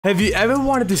Have you ever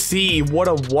wanted to see what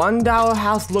a $1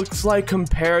 house looks like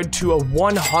compared to a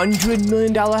 $100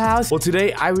 million house? Well,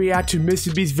 today I react to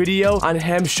MrBeast's video on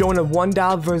him showing a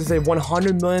 $1 versus a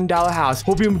 $100 million house.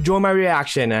 Hope you enjoy my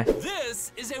reaction.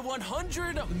 This is a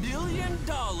 $100 million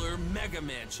mega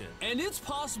mansion, and it's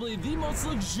possibly the most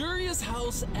luxurious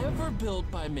house ever built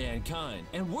by mankind.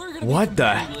 And we're gonna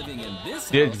be living in this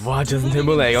house. What, Justin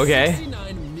Timberlake? Okay.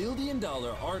 $69 million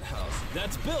art house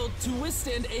that's built to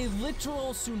withstand a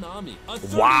literal tsunami. A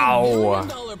 $30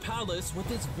 million palace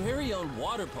with its very own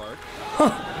water park.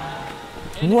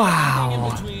 And in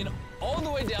between, all the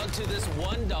way down to this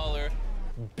 $1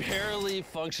 barely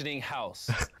functioning house.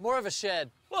 More of a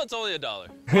shed. Well, it's only $1.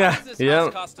 Why does this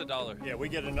house cost $1? Yeah, we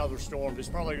get another storm. It's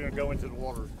probably going to go into the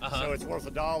water. So it's worth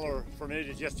 $1 for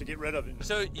me just to get rid of it.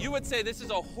 So you would say this is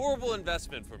a horrible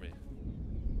investment for me?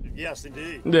 Yes,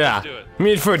 indeed. Yeah. Let's do it. I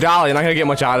mean, for $1, you're not gonna get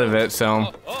much out of it,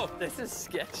 so. Oh, this is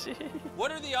sketchy.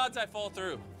 What are the odds I fall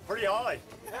through? Pretty high.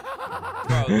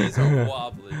 Bro, these are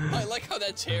wobbly. I like how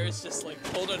that chair is just like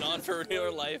holding on for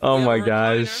real life. Oh my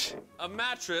gosh. A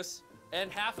mattress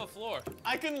and half a floor.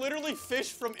 I can literally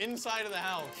fish from inside of the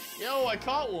house. Yo, I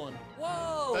caught one.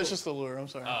 Whoa. That's just a lure, I'm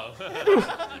sorry.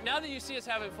 Oh. Now that you see us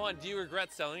having fun, do you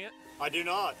regret selling it? I do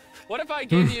not. What if I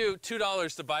gave you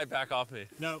 $2 to buy it back off me?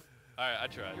 No. All right, I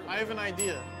tried. I have an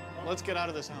idea. Let's get out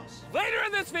of this house. Later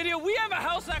in this video, we have a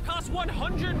house that costs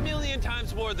 100 million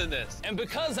times more than this. And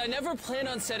because I never plan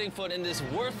on setting foot in this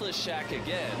worthless shack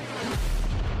again,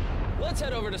 let's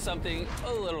head over to something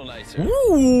a little nicer.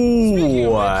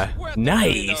 Ooh, which,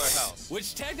 nice. House,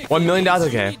 which technically $1 million,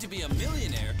 okay. You need to be a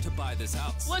millionaire to buy this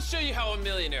house. Let's show you how a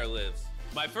millionaire lives.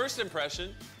 My first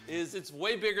impression is it's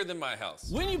way bigger than my house.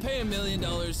 When you pay $1 million,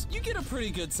 you get a pretty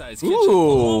good sized kitchen.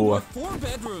 Along with 4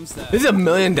 bedrooms that. This is $1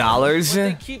 million. But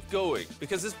they keep going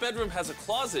because this bedroom has a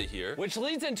closet here, which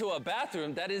leads into a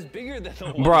bathroom that is bigger than the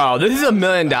one. Bro, this is $1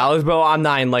 million, bro. I'm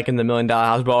not even liking the $1 million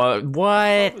house, bro.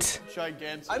 What?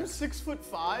 Gigantic. I'm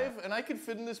 6'5" and I could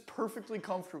fit in this perfectly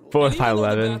comfortable. 4'11".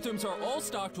 The bathrooms are all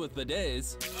stocked with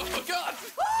bidets. Oh God!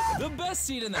 The best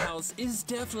seat in the house is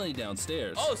definitely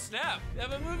downstairs. Oh snap! They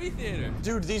have a movie theater.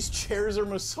 Dude, these chairs are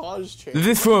massage chairs. This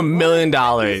is for $1 million.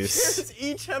 These chairs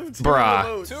each have 2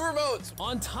 remotes. 2 remotes.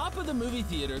 On top of the movie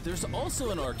theater, there's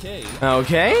also an arcade.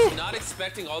 Okay. I'm not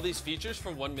expecting all these features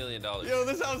from $1 million. Yo,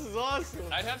 this house is awesome.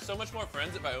 I'd have so much more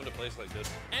friends if I owned a place like this.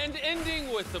 And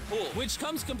ending with the pool, which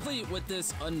comes complete with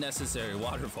this unnecessary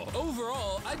waterfall.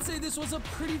 Overall, I'd say this was a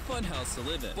pretty fun house to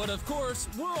live in. But of course,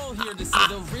 we're all here to see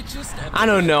the richest ever. I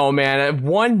don't know, man.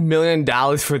 $1 million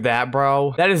for that,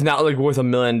 bro. That is not like worth $1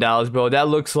 million, bro. That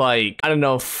looks like, I don't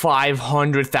know,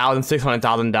 $500,000,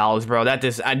 $600,000, bro. That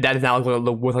does not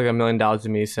look worth like $1 million to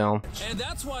me. So. And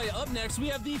that's why up next we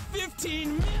have the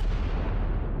 $15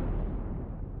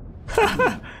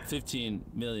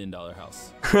 million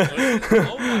house.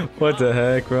 What the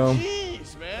heck, bro?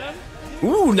 Jeez, man.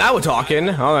 Ooh, now we're talking.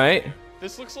 All right.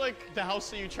 This looks like the house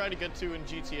that you try to get to in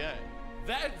GTA.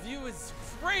 That view is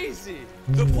crazy.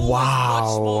 The pool is much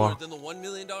smaller than the $1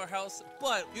 million house,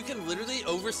 but you can literally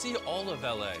oversee all of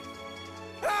LA.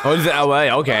 Oh, this is LA.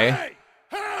 Okay. Hey!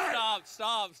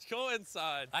 Stop. Go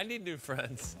inside. I need new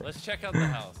friends. Let's check out the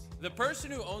house. The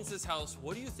person who owns this house,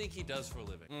 what do you think he does for a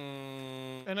living?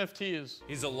 NFTs.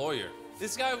 He's a lawyer.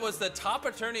 This guy was the top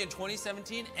attorney in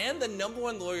 2017 and the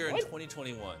 #1 lawyer in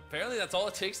 2021. Apparently that's all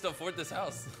it takes to afford this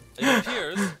house. It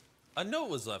appears a note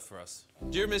was left for us.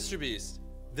 Dear MrBeast,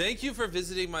 thank you for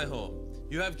visiting my home.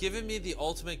 You have given me the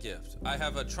ultimate gift. I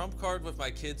have a trump card with my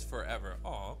kids forever.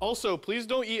 Aw. Also, please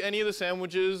don't eat any of the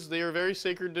sandwiches. They are very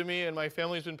sacred to me, and my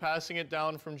family's been passing it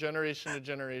down from generation to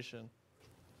generation.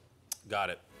 Got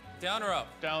it. Down or up?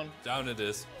 Down. Down it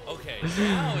is. Okay,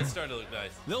 now it's starting to look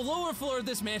nice. The lower floor of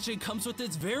this mansion comes with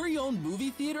its very own movie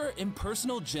theater and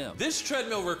personal gym. This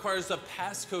treadmill requires a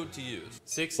passcode to use.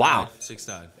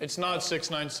 6969. It's not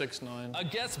 6969. A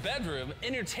guest bedroom,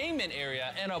 entertainment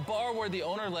area, and a bar where the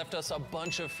owner left us a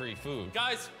bunch of free food.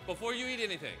 Guys, before you eat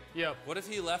anything, what if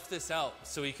he left this out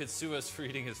so he could sue us for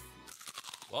eating his...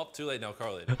 Well, too late now,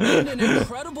 Carly. And an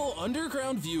incredible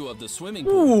underground view of the swimming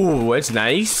pool. Ooh, it's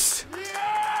nice.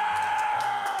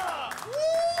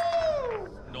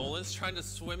 Nolan's trying to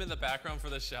swim in the background for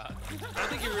the shot. I don't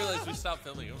think you realized we stopped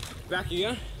filming him. Back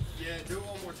again? Yeah, do it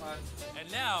one more time. And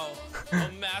now, a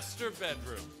master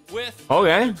bedroom with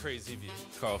a crazy view.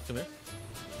 Carl, come here.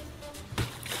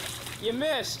 You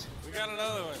missed. We got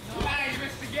another one. Ah, you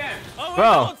missed again. Oh, wait,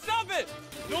 Bro. Nolan, stop it!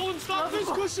 Nolan, stop this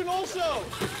cushion also!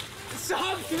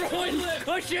 Stop throwing the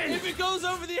cushion! If it goes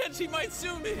over the edge, he might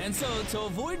sue me. And so, to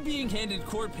avoid being handed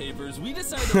court papers, we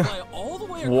decided to fly all the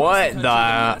way across the country to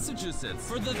Massachusetts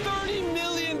for the $30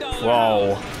 million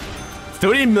Whoa. house.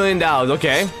 $30 million,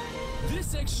 okay.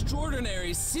 This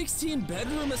extraordinary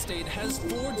 16-bedroom estate has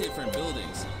 4 different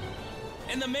buildings.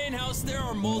 In the main house, there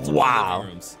are multiple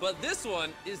living rooms. But this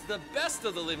one is the best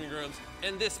of the living rooms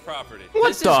in this property.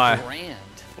 What the? Grand.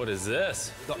 What is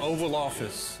this? The Oval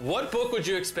Office. What book would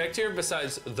you expect here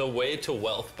besides The Way to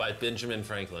Wealth by Benjamin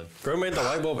Franklin? Bro made the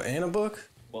light bulb and a book?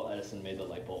 Well, Edison made the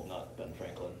light bulb, not Ben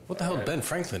Franklin. What the hell did Ben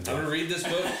Franklin do? I'm gonna read this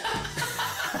book.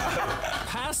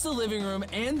 Past the living room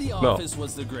and the office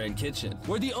was the grand kitchen,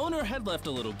 where the owner had left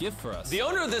a little gift for us. The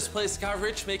owner of this place got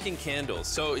rich making candles,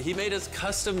 so he made us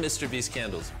custom MrBeast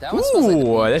candles. That one smells like the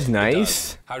Ooh, that's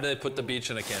nice. How do they put the beach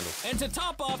in a candle? And to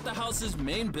top off the house's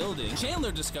main building,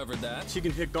 Chandler discovered that You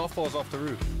can hit golf balls off the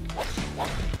roof.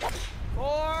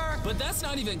 But that's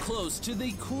not even close to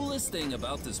the coolest thing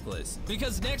about this place.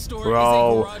 Because next door is a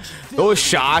Bro, garage filled those with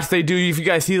shots they do, if you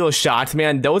guys see those shots,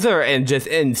 man, those are just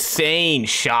insane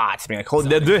shots, man.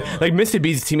 Like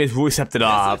MrBeast's team has really stepped it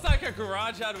up. This looks like a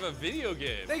garage out of a video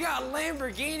game. They got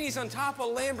Lamborghinis on top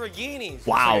of Lamborghinis.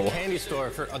 Wow. It's like a candy store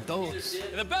for adults.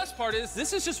 And the best part is,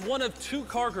 this is just one of 2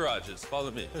 car garages.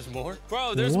 Follow me. There's more?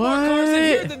 Bro, there's more cars in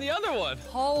here than the other one.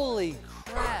 Holy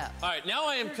crap. All right, now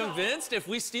I am convinced if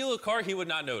we steal a car, he would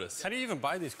not notice. How do you even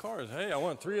buy these cars? Hey, I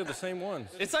want 3 of the same ones.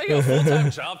 It's like a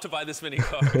full-time job to buy this many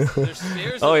cars. There's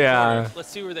stairs. Oh, in the yeah. corner. Let's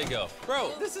see where they go.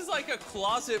 Bro, this is like a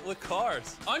closet with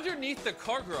cars. Underneath the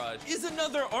car garage is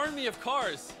another army of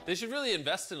cars. They should really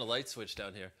invest in a light switch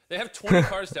down here. They have 20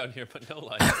 cars down here, but no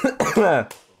lights.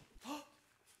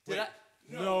 Did I?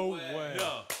 No way.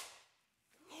 No.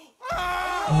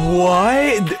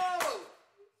 What?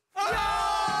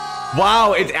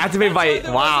 Wow, it's activated by, There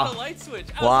wasn't a wow. light switch.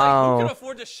 I was Wow. like, who can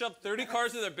afford to shove 30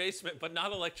 cars in their basement, but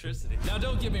not electricity? Now,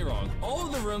 don't get me wrong. All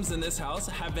of the rooms in this house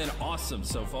have been awesome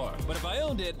so far. But if I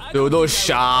owned it, I'd Dude, those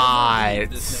shots.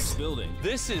 this next building.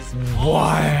 This is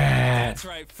What? That's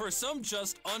right. For some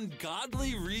just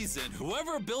ungodly reason,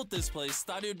 whoever built this place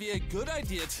thought it would be a good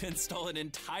idea to install an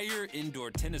entire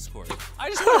indoor tennis court. I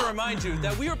just want to remind you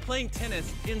that we were playing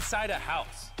tennis inside a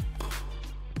house.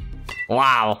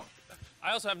 Wow.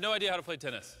 I also have no idea how to play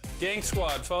tennis. Gang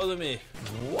squad, follow me.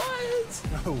 What?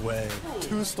 No way.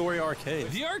 2-story arcade.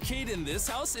 The arcade in this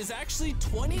house is actually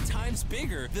 20 times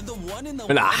bigger than the one in the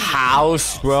In a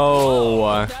house, bro.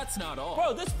 But that's not all.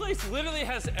 Bro, this place literally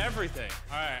has everything.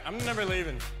 All right, I'm never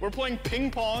leaving. We're playing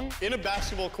ping pong in a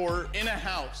basketball court in a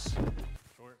house.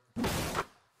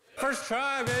 First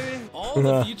try, baby. All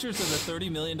the features of the $30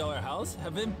 million house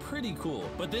have been pretty cool,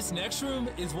 but this next room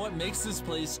is what makes this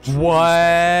place truly What?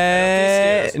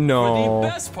 special. For No. the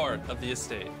best part of the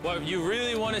estate. What you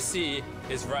really want to see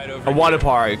is right over A water here.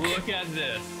 park. Look at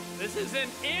this. This is an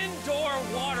indoor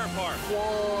water park.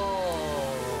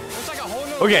 Whoa. It's like a whole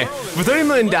nother Okay, world. for $30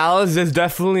 million, this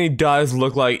definitely does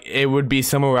look like it would be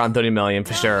somewhere around 30 million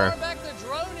for sure. How far back the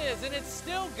drone is, and it's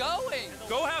still going.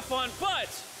 Go have fun, but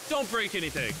don't break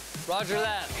anything. Roger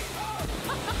that.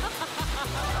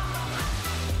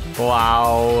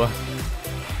 Wow.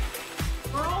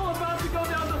 We're all about to go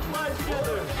down the slide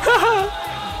together.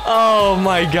 Oh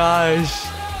my gosh.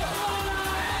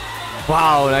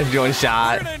 Wow, nice drone We're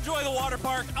shot. gonna enjoy the water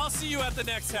park. I'll see you at the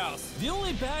next house. The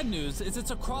only bad news is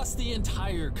it's across the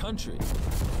entire country.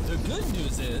 The good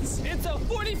news is it's a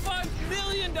 $45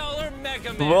 million mega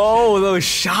mansion. Bro, those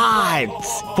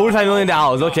shots. $45 million,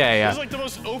 This okay. is like the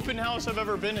most open house I've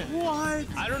ever been in. What?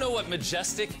 I don't know what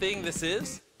majestic thing this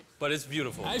is, but it's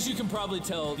beautiful. As you can probably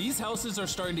tell, these houses are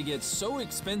starting to get so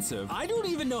expensive, I don't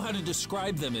even know how to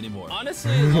describe them anymore.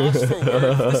 Honestly, lost for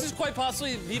words. This is quite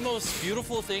possibly the most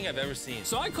beautiful thing I've ever seen.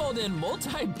 So I called in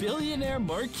multi-billionaire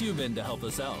Mark Cuban to help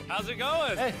us out. How's it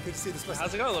going? Hey, good to see this place.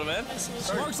 How's it going, little man?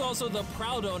 Mark's also the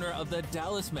proud owner of the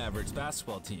Dallas Mavericks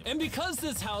basketball team. And because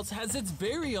this house has its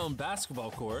very own basketball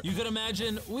court, you can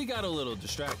imagine we got a little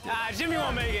distracted. Jimmy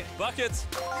won't make it. Buckets.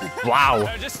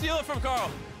 Wow. Just steal it from Carl.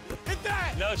 Hit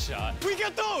that! No shot. We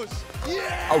get those!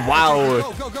 Yeah! Oh,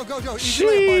 wow. Go.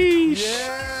 Sheesh.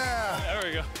 Yeah! There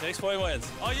we go. Next point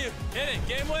wins. All you. Hit it.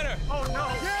 Game winner. Oh,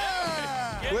 no.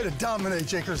 Yeah! Way to dominate,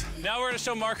 Jakers. Now we're going to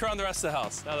show Mark around the rest of the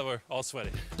house, now that we're all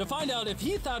sweaty. To find out if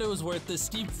he thought it was worth the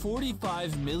steep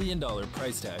 $45 million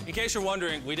price tag. In case you're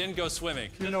wondering, we didn't go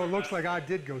swimming. You know, it looks like I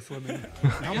did go swimming.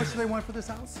 How much do they want for this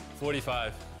house?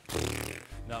 45.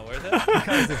 Not worth it?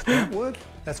 Because it's Brentwood,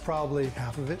 that's probably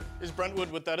half of it. Is Brentwood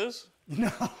what that is?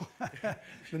 No,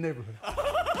 the neighborhood.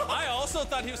 I also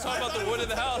thought he was talking about the wood in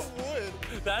the house. Wood.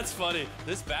 That's funny.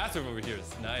 This bathroom over here is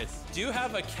nice. Do you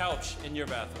have a couch in your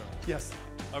bathroom? Yes.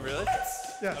 Oh, really?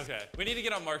 Yes. Okay. We need to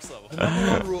get on Mark's level. The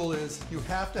number one rule is you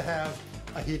have to have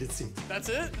a heated seat. That's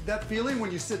it? That feeling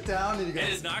when you sit down and you go, It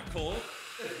is not cold.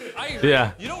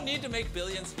 Yeah. You don't need to make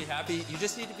billions to be happy. You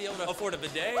just need to be able to afford a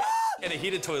bidet and a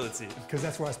heated toilet seat. Because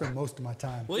that's where I spend most of my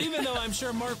time. Well, even though I'm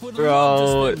sure Mark would Bro.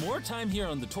 love to spend more time here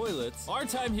on the toilets, our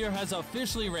time here has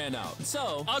officially ran out.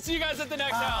 So, I'll see you guys at the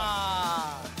next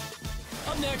house.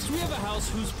 Up next, we have a house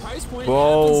whose price point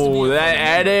happens to be Whoa, that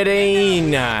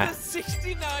editing. a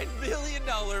 $69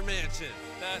 billion mansion.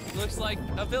 That looks like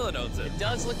a villain owns it. It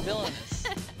does look villainous.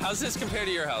 How's this compare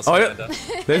to your house, Oh, Amanda?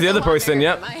 yeah. There's the other person,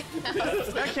 yep.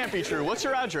 That can't be true. What's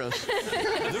your address?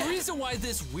 The reason why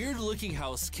this weird-looking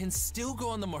house can still go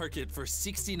on the market for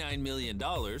 $69 million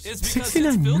is because it's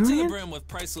 $69 built to the million? brim with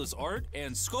priceless art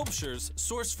and sculptures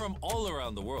sourced from all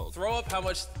around the world. Throw up how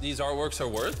much these artworks are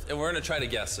worth, and we're gonna try to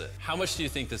guess it. How much do you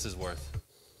think this is worth?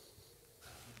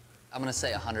 I'm gonna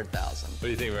say 100,000. What do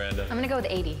you think, Miranda? I'm gonna go with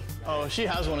 80. Oh, she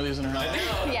has one of these in her house.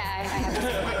 Yeah, I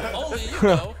have. Oh, you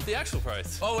know the actual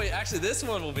price. Oh wait, actually this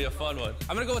one will be a fun one.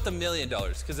 I'm gonna go with $1 million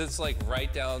because it's like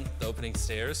right down the opening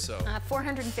stairs, so.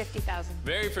 450,000.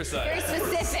 Very precise. Very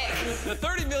specific. The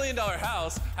 $30 million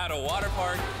house had a water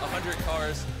park, 100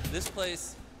 cars. This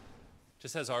place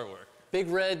just has artwork. Big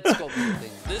red sculpture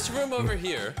thing. This room over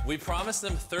here, we promised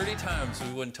them 30 times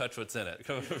we wouldn't touch what's in it.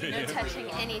 Come over No here. touching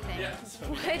anything.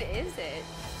 What is it?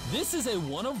 This is a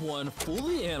one-of-one,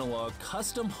 fully analog,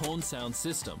 custom-honed sound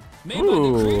system. Made by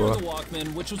the creator of the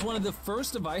Walkman, which was one of the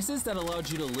first devices that allowed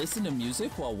you to listen to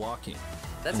music while walking.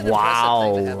 That's an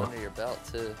impressive thing to have Wow. under your belt,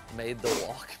 too. Made the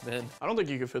Walkman. I don't think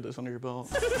you could fit this under your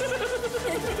belt.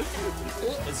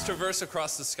 Let's traverse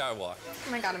across the skywalk.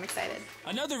 Oh my god, I'm excited.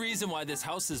 Another reason why this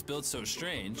house is built so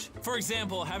strange, for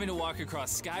example, having to walk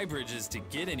across sky bridges to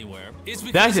get anywhere, is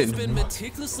because it's been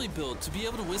meticulously built to be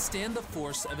able to withstand the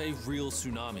force of a real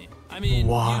tsunami. I mean,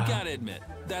 you gotta admit,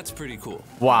 that's pretty cool.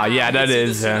 Wow, yeah, You that can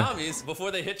is. see the tsunamis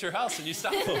before they hit your house and you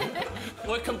stop them.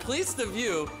 What completes the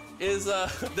view is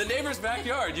the neighbor's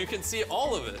backyard. You can see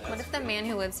all of it. What if the man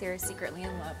who lives here is secretly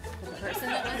in love with the person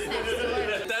that lives next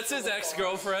door? That's his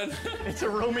ex-girlfriend. It's a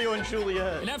Romeo and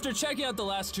Juliet. And after checking out the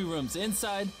last 2 rooms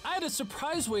inside, I had a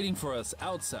surprise waiting for us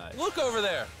outside. Look over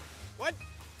there. What?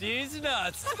 These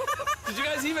nuts. Did you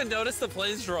guys even notice the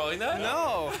planes drawing that?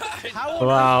 No. How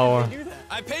Wow. did you do that?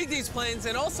 I paid these planes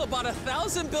and also bought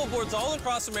 1,000 billboards all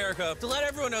across America to let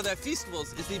everyone know that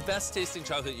Feastables is the best tasting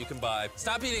chocolate you can buy.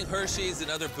 Stop eating Hershey's and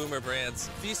other boomer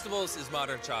brands. Feastables is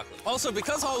modern chocolate. Also,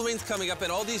 because Halloween's coming up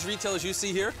and all these retailers you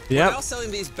see here, we're now selling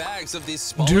these bags of these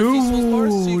smaller Feastables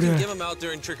bars so you can give them out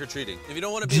during trick-or-treating. If you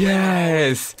don't want to be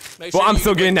Yes. make Well, sure I'm you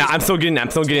still getting put that. I'm these still getting that.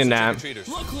 I'm still getting that. trick-or-treaters.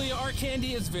 Luckily, our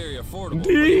candy is very affordable.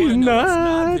 These But you wanna know what's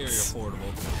not very nuts.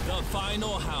 affordable? The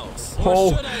final house.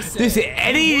 Oh, Or should I say, this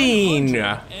editing.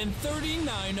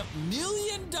 $139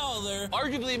 million,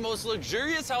 arguably most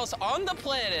luxurious house on the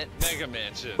planet, Mega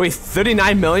Mansion. Wait,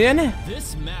 39 million?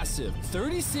 This massive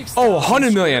 36 Oh,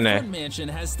 100 million. mansion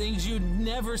has things you'd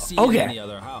never see in any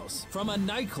other house. From a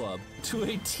nightclub to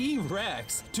a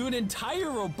T-Rex to an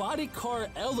entire robotic car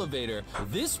elevator,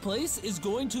 this place is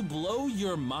going to blow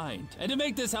your mind. And to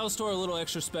make this house tour a little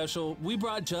extra special, we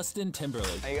brought Justin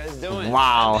Timberlake. How you guys doing?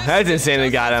 Wow, that's insane. They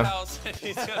got him.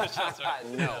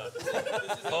 No.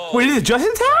 Wait, is it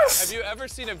Justin's house? Have you ever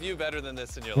seen a view better than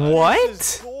this in your life? What?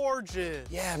 This is gorgeous.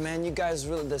 Yeah, man, you guys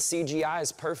really, the CGI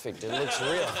is perfect. It looks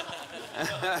real.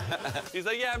 He's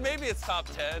like, yeah, maybe it's top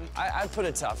 10. I'd put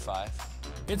it top 5.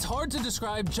 It's hard to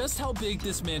describe just how big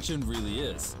this mansion really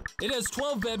is. It has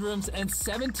 12 bedrooms and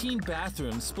 17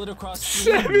 bathrooms split across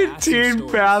 17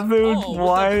 bathrooms, all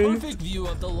what? with a perfect view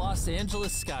of the Los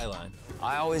Angeles skyline.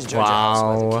 I always judge a house by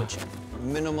Wow. the kitchen.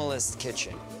 Minimalist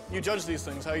kitchen. You judge these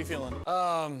things. How are you feeling?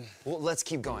 Well, let's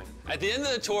keep going. At the end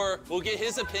of the tour, we'll get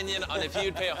his opinion on if he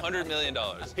would pay $100 million.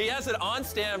 He has it on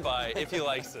standby if he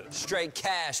likes it. Straight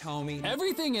cash, homie.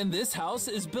 Everything in this house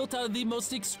is built out of the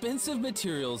most expensive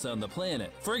materials on the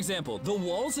planet. For example, the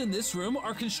walls in this room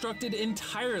are constructed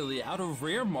entirely out of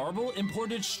rare marble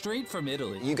imported straight from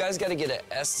Italy. You guys got to get an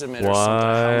estimate or something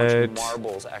how What? much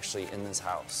marble's actually in this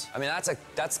house. I mean,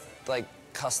 that's like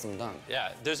custom done.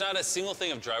 Yeah, there's not a single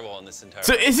thing of drywall in this entire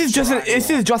So is this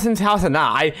Justin's house or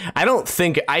not? I don't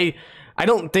think I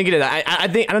don't think it is. I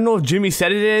don't know if Jimmy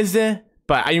said it is,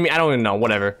 but I mean I don't even know.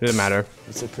 Whatever, it doesn't matter.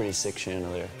 It's a pretty sick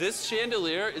chandelier. This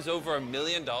chandelier is over $1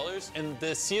 million, and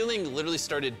the ceiling literally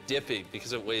started dipping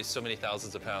because it weighs so many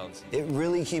thousands of pounds. It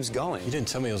really keeps going. You didn't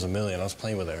tell me it was $1 million. I was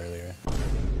playing with it earlier.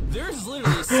 There's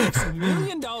literally $6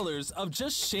 million of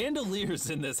just chandeliers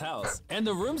in this house. And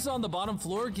the rooms on the bottom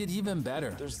floor get even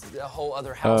better. There's a whole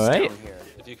other house Alright. down here.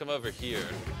 If you come over here,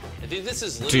 I think this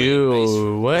is literally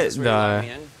Dude, what Is this where you let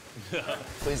the? me in?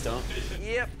 Please don't.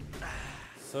 Yep.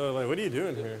 So, like, what are you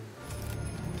doing here?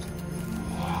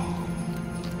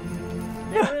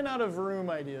 They ran out of room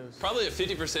ideas. Probably a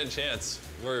 50% chance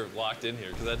we're locked in here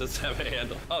because that doesn't have a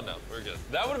handle. Oh no, we're good.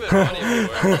 That would have been funny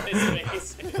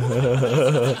if we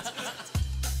were.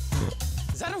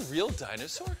 Is that a real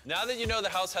dinosaur? Now that you know the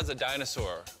house has a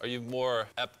dinosaur, are you more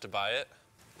apt to buy it?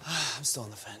 I'm still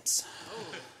on the fence.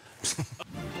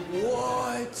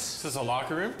 What? Is this a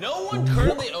locker room? No one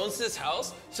currently owns this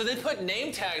house, so they put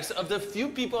name tags of the few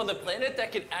people on the planet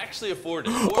that can actually afford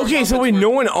it. Okay, so wait,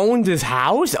 no one owns this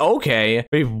house? Okay.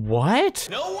 Wait, what?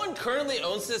 No one currently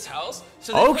owns this house,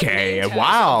 so they put name tags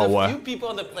wow. of the few people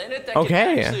on the planet that can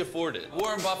actually afford it.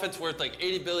 Warren Buffett's worth like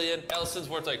 80 billion, Ellison's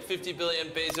worth like 50 billion,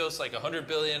 Bezos like 100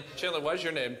 billion. Chandler, why is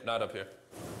your name not up here?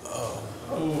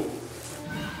 Oh.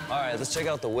 All right, let's check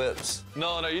out the whips.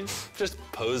 Nolan, are you just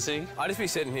posing? I'll just be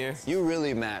sitting here. You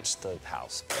really matched the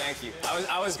house. Thank you.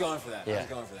 I was going for that. Yeah. I was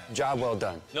going for that. Job well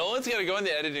done. Nolan's gonna go in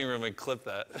the editing room and clip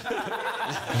that.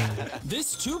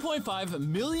 This $2.5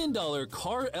 million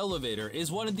car elevator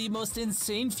is one of the most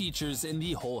insane features in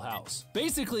the whole house.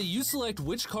 Basically, you select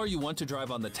which car you want to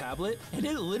drive on the tablet, and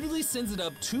it literally sends it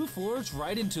up 2 floors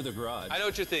right into the garage. I know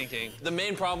what you're thinking. The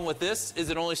main problem with this is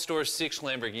it only stores 6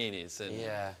 Lamborghinis, and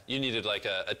you needed like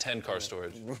a 10-car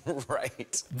storage.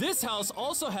 Right. This house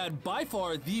also had by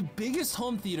far the biggest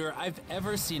home theater I've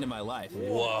ever seen in my life.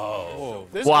 Whoa.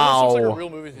 This wow. looks like a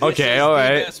real movie theater. Okay, all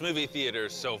right. The best movie theater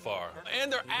so far.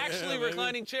 And they're actually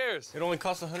reclining chairs. It only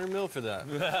costs $100 million for that.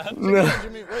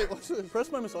 Jimmy, wait, what's it?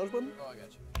 Press my massage button? Oh, I got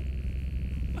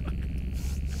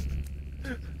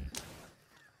you.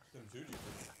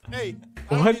 Hey.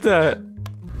 What the?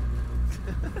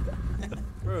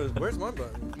 Bro, where's my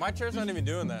button? My chair's not even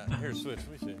doing that. Here, switch.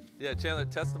 Let me see. Yeah, Chandler,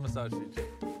 test the massage feature.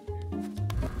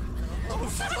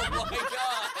 Oh my God,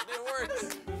 it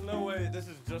works. There's no way this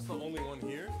is just the only one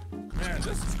here. Man,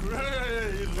 this is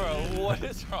great. Bro, what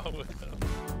is wrong with him?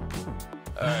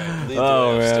 All right, lead the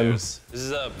Oh, way man. upstairs. This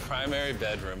is a primary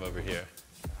bedroom over here.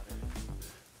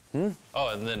 Oh,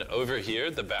 and then over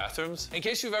here, the bathrooms. In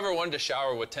case you've ever wanted to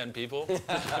shower with 10 people,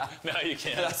 now you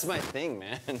can. That's my thing,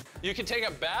 man. You can take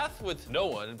a bath with no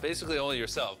one, basically only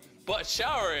yourself. But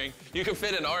showering, you can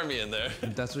fit an army in there.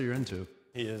 That's what you're into.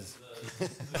 He is.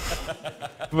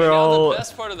 We're Now all. the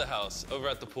best part of the house, over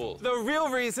at the pool. The real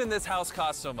reason this house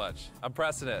costs so much. I'm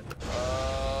pressing it.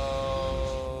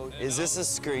 Oh. Is this a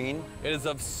screen? It is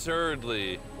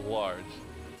absurdly large.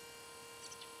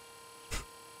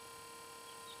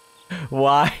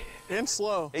 Why? And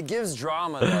slow. It gives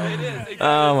drama, though. It is.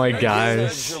 Oh my It gives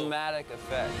gosh. a dramatic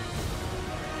effect.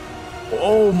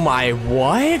 Oh my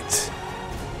what?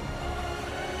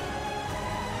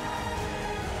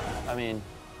 I mean,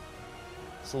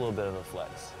 it's a little bit of a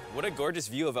flex. What a gorgeous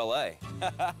view of LA.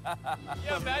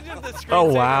 Yeah, imagine if the screen Oh,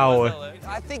 wow.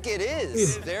 I think it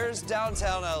is. There's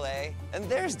downtown LA, and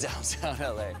there's downtown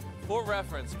LA. For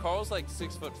reference, Carl's like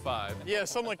 6'5". Yeah,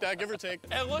 something like that, give or take.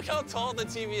 And look how tall the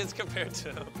TV is compared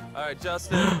to him. All right,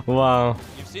 Justin. Wow.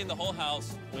 You've seen the whole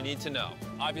house. We need to know.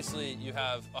 Obviously, you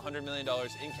have $100 million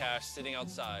in cash sitting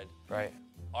outside. Right.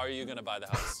 Are you gonna buy the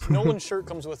house? Nolan's shirt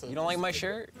comes with it. You don't like my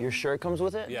shirt? Your shirt comes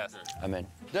with it? Yes. I'm in.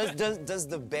 Does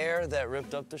the bear that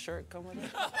ripped up the shirt come with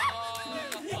it?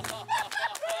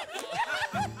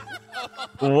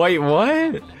 Wait,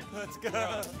 what? Let's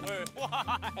go.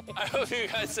 I hope you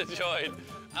guys enjoyed.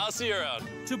 I'll see you around.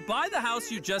 To buy the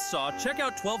house you just saw, check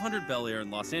out 1200 Bel Air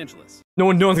in Los Angeles. No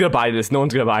one's gonna buy this. No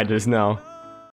one's gonna buy this. No.